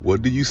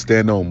What do you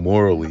stand on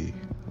morally?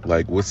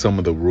 Like, what's some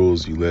of the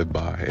rules you live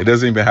by? It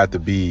doesn't even have to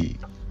be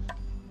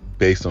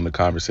based on the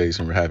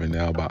conversation we're having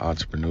now about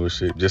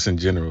entrepreneurship. Just in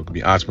general, it could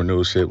be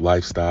entrepreneurship,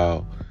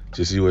 lifestyle,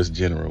 just you as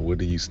general. What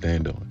do you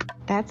stand on?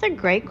 That's a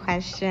great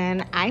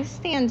question. I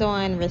stand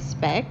on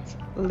respect.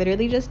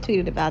 Literally just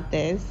tweeted about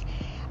this.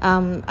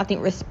 I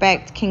think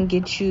respect can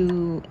get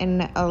you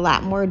in a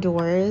lot more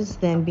doors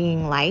than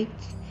being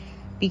liked.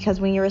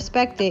 Because when you're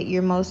respected,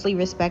 you're mostly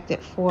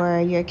respected for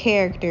your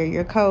character,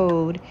 your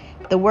code,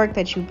 the work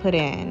that you put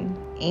in.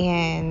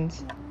 And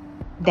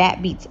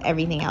that beats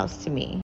everything else to me.